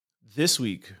This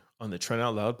week on the Trent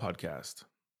Out Loud podcast.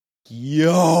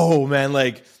 Yo, man,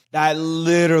 like that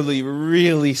literally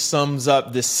really sums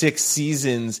up the 6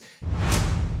 seasons.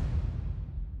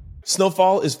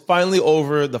 SnowFall is finally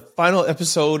over. The final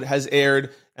episode has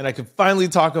aired, and I can finally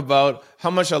talk about how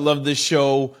much I love this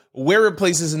show, where it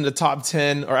places in the top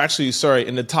 10, or actually, sorry,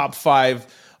 in the top 5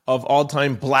 of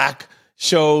all-time Black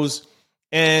shows,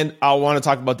 and I want to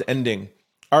talk about the ending.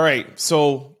 All right,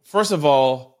 so first of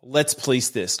all, let's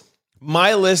place this.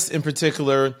 My list in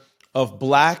particular of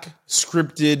Black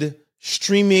scripted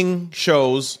streaming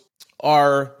shows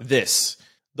are this: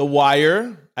 The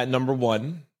Wire at number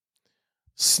 1,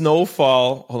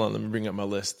 SnowFall. Hold on, let me bring up my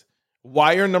list.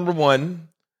 Wire number 1,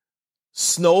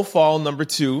 SnowFall number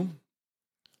 2,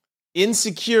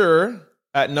 Insecure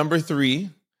at number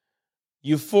 3,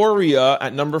 Euphoria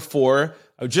at number 4.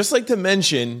 I would just like to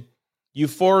mention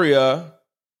Euphoria.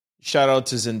 Shout out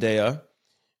to Zendaya.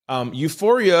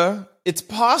 Euphoria, it's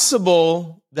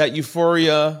possible that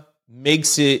Euphoria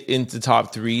makes it into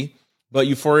top 3, but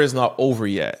Euphoria is not over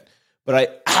yet. But I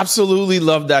absolutely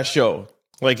love that show.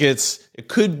 Like it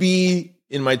could be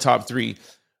in my top 3,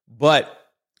 but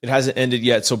it hasn't ended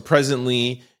yet. So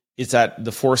presently it's at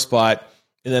the 4th spot.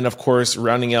 And then of course,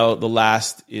 rounding out the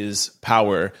last is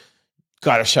Power.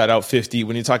 Gotta shout out 50.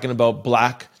 When you're talking about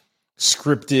Black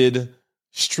scripted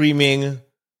streaming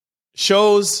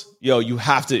shows, you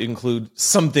have to include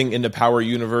something in the Power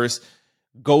universe.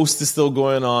 Ghost is still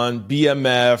going on.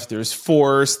 BMF, there's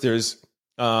Force, there's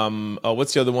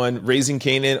what's the other one? Raising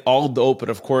Kanan, all dope, but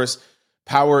of course,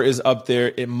 Power is up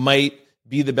there. It might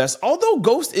be the best, although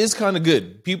Ghost is kind of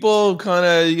good. People kind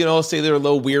of, say they're a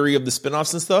little weary of the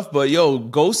spinoffs and stuff, but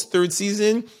Ghost 3rd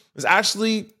season is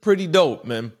actually pretty dope,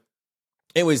 man.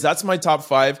 Anyways, that's my top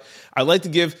 5. I like to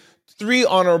give 3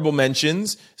 honorable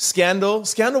mentions. Scandal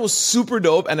was super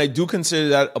dope, and I do consider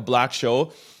that a Black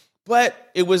show, but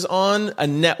it was on a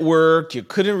network. You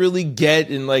couldn't really get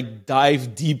and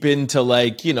dive deep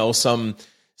into some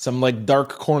dark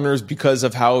corners because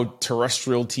of how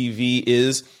terrestrial TV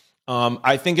is.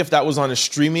 I think if that was on a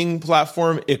streaming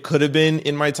platform, it could have been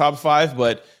in my top 5,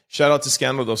 but shout out to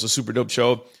Scandal, though. It's a super dope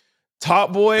show.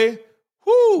 Top Boy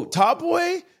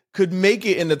could make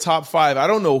it in the top 5. I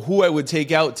don't know who I would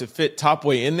take out to fit Top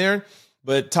Boy in there,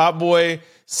 but Top Boy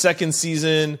 2nd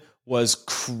season was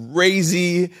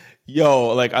crazy.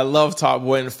 I love Top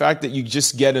Boy. And the fact that you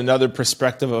just get another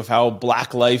perspective of how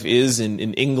Black life is in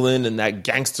England and that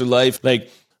gangster life.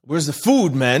 Where's the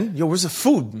food, man? Where's the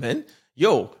food, man?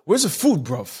 Where's the food,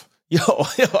 bruv?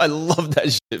 I love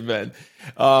that shit, man.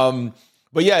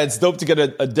 But yeah, it's dope to get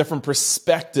a different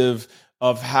perspective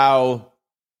of how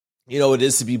it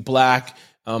is to be Black,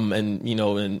 and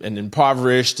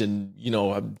impoverished,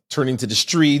 and turning to the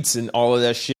streets and all of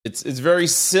that shit. It's very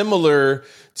similar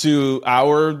to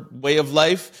our way of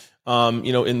life,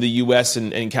 in the U.S.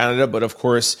 and Canada, but of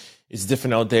course it's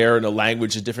different out there, and the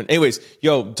language is different. Anyways,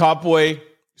 Top Boy,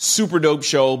 super dope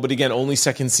show, but again, only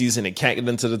 2nd season. It can't get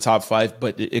into the top 5,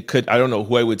 but it could. I don't know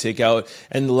who I would take out.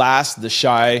 And last, The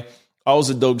Chi, always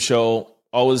a dope show.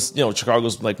 Always,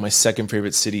 Chicago's like my 2nd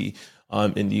favorite city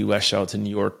in the U.S. Shout out to New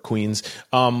York, Queens.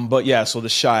 But yeah, so The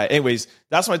Chi. Anyways,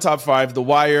 that's my top 5. The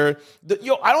Wire.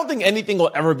 I don't think anything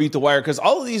will ever beat The Wire, because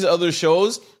all of these other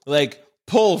shows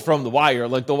pull from The Wire.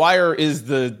 The Wire is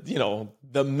the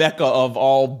mecca of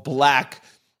all Black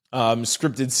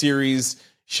scripted series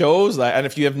shows. And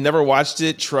if you have never watched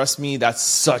it, trust me, that's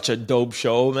such a dope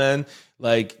show, man.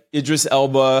 Idris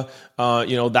Elba,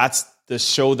 that's the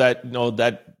show that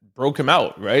that broke him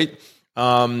out, right?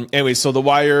 Anyway, so The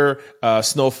Wire,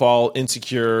 SnowFall,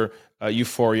 Insecure,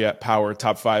 Euphoria, Power,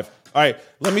 top 5. All right,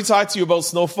 let me talk to you about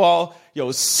SnowFall.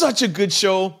 It's such a good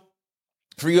show.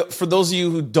 For those of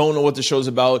you who don't know what the show's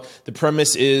about, the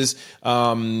premise is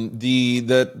that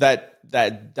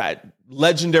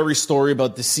legendary story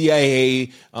about the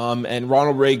CIA and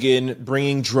Ronald Reagan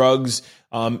bringing drugs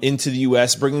into the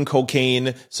U.S., bringing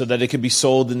cocaine so that it could be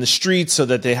sold in the streets, so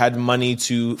that they had money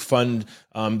to fund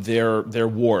their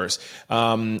wars.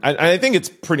 I think it's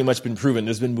pretty much been proven.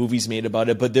 There's been movies made about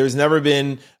it, but there's never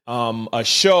been a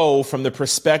show from the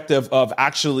perspective of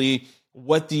actually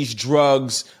what these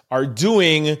drugs are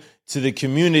doing to the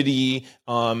community.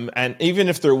 And even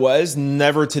if there was,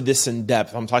 never to this in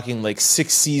depth. I'm talking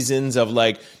 6 seasons of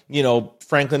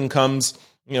Franklin comes,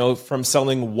 from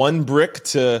selling 1 brick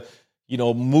to,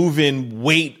 moving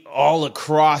weight all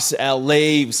across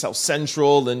LA, South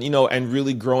Central, and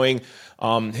really growing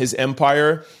his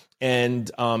empire. And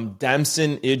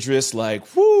Damson Idris,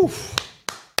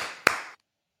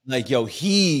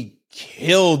 he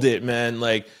killed it,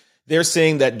 man. They're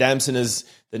saying that Damson is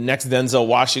the next Denzel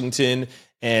Washington,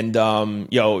 And,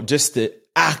 just the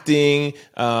acting.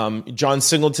 John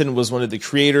Singleton was one of the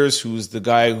creators, who's the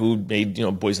guy who made,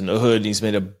 Boys in the Hood. And he's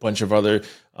made a bunch of other,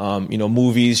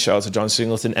 movies. Shout out to John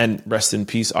Singleton, and rest in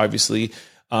peace, obviously.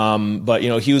 But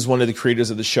he was one of the creators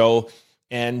of the show.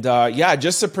 And,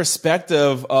 just a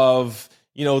perspective of,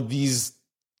 these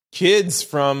kids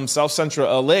from South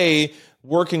Central LA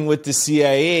working with the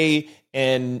CIA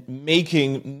and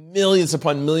making millions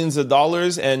upon millions of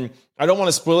dollars. And I don't want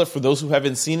to spoil it for those who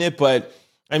haven't seen it, but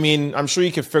I mean, I'm sure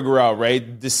you can figure out,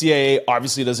 right? The CIA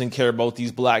obviously doesn't care about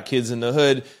these black kids in the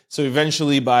hood. So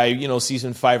eventually by,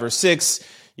 season 5 or 6,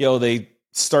 they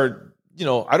start, I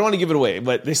don't want to give it away,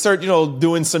 but they start,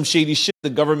 doing some shady shit. The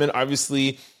government,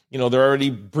 obviously, they're already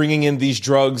bringing in these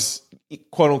drugs,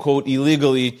 quote unquote,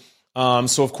 illegally.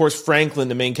 So of course, Franklin,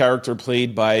 the main character,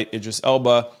 played by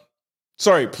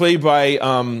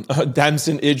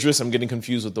Damson Idris. I'm getting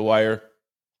confused with The Wire.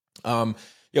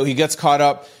 He gets caught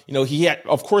up.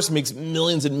 Of course, makes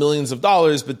millions and millions of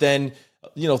dollars, but then,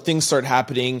 things start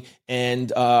happening. And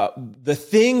the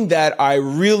thing that I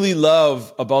really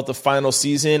love about the final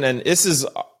season, and this is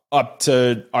up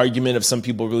to argument if some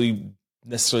people really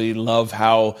necessarily love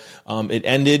how it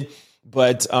ended,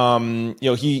 but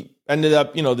he ended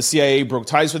up, the CIA broke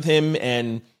ties with him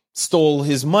and stole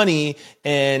his money.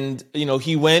 And,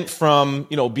 he went from,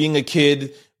 being a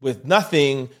kid with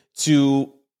nothing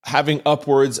to having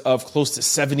upwards of close to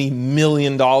 $70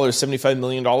 million, $75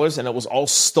 million. And it was all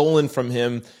stolen from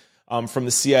him, from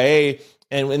the CIA.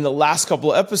 And in the last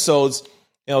couple of episodes,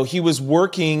 he was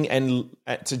working and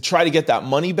to try to get that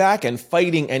money back and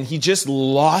fighting. And he just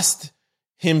lost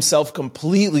himself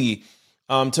completely,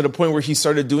 to the point where he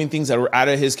started doing things that were out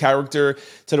of his character,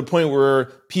 to the point where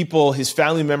people, his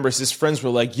family members, his friends were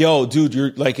like, yo, dude,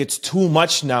 you're like, it's too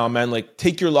much now, man. Like,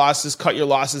 take your losses, cut your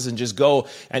losses, and just go.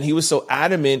 And he was so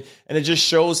adamant. And it just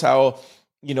shows how,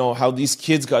 how these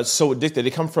kids got so addicted.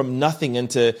 They come from nothing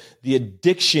into the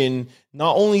addiction,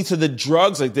 not only to the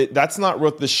drugs, like that's not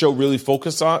what the show really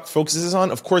focuses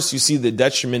on. Of course, you see the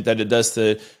detriment that it does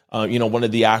to, one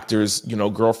of the actors,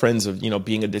 girlfriends of,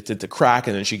 being addicted to crack,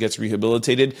 and then she gets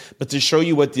rehabilitated. But to show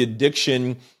you what the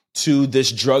addiction to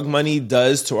this drug money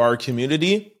does to our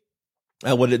community,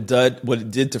 and what it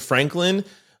did to Franklin,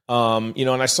 and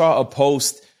I saw a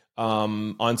post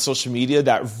on social media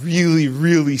that really,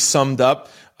 really summed up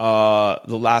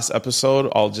the last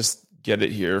episode. I'll just get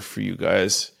it here for you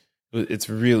guys. It's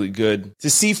really good. To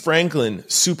see Franklin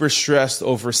super stressed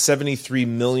over $73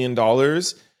 million,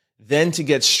 then to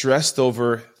get stressed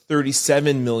over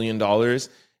 $37 million,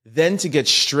 then to get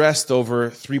stressed over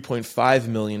 $3.5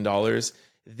 million,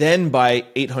 then by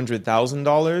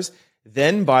 $800,000,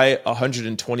 then by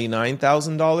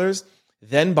 $129,000,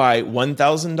 then by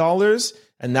 $1,000.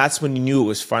 And that's when you knew it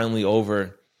was finally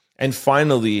over. And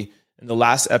finally, in the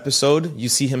last episode, you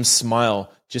see him smile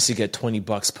just to get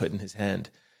 $20 put in his hand.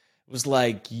 It was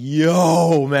like,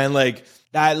 yo, man, like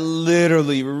that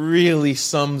literally really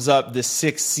sums up the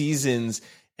 6 seasons,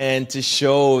 and to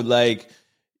show like,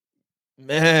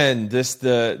 man,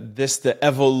 the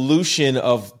evolution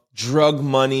of drug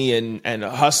money and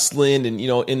hustling and,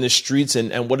 in the streets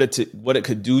and what it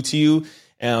could do to you.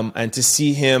 And to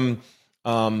see him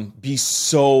be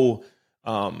so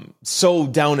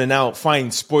down and out.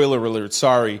 Fine, spoiler alert,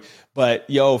 sorry. But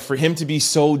for him to be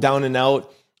so down and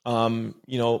out,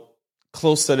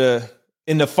 close to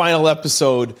in the final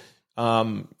episode,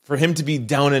 for him to be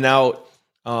down and out,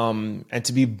 and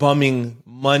to be bumming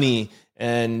money,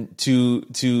 and to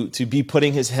be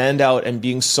putting his hand out and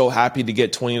being so happy to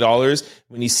get $20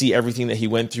 when you see everything that he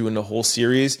went through in the whole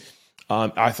series.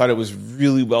 I thought it was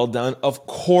really well done. Of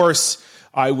course,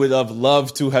 I would have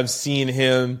loved to have seen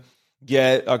him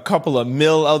get a couple of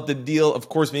mil out the deal. Of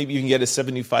course, maybe you can get a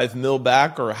 75 mil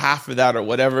back or half of that or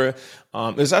whatever.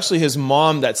 It was actually his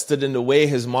mom that stood in the way.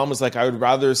 His mom was like, I would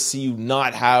rather see you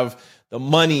not have the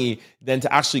money than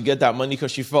to actually get that money,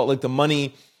 because she felt like the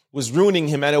money was ruining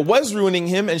him, and it was ruining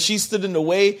him, and she stood in the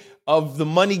way of the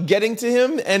money getting to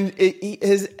him, and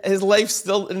his life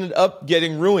still ended up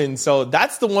getting ruined. So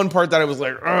that's the one part that I was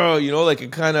like, oh, like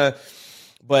it kind of.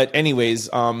 But anyways,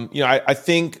 I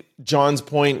think John's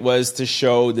point was to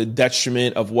show the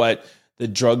detriment of what the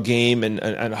drug game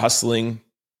and hustling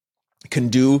can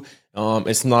do.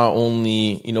 It's not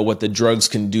only, what the drugs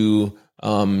can do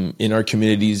in our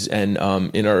communities and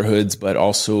in our hoods, but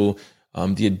also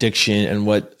the addiction and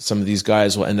what some of these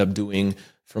guys will end up doing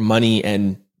for money.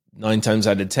 And 9 times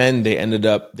out of 10, they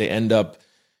end up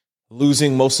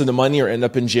losing most of the money or end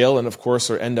up in jail, and of course,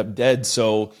 or end up dead.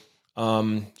 So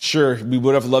sure, we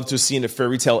would have loved to have seen a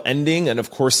fairy tale ending, and of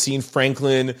course, seen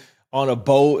Franklin on a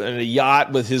boat and a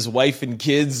yacht with his wife and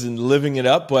kids and living it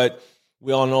up, but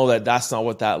we all know that that's not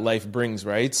what that life brings,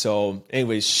 right? So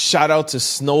anyways, shout out to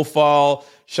SnowFall.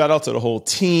 Shout out to the whole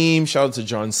team. Shout out to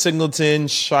John Singleton.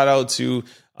 Shout out to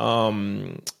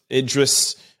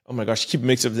Idris. Oh my gosh, I keep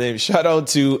mixing up the names. Shout out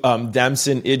to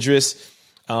Damson Idris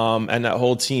and that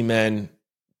whole team, man.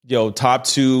 Yo, top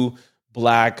 2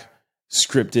 Black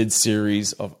scripted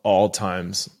series of all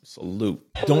times. Salute.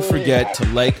 Don't forget to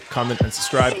like, comment, and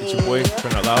subscribe. It's your boy,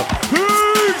 Turn Out Loud.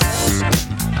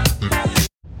 Peace!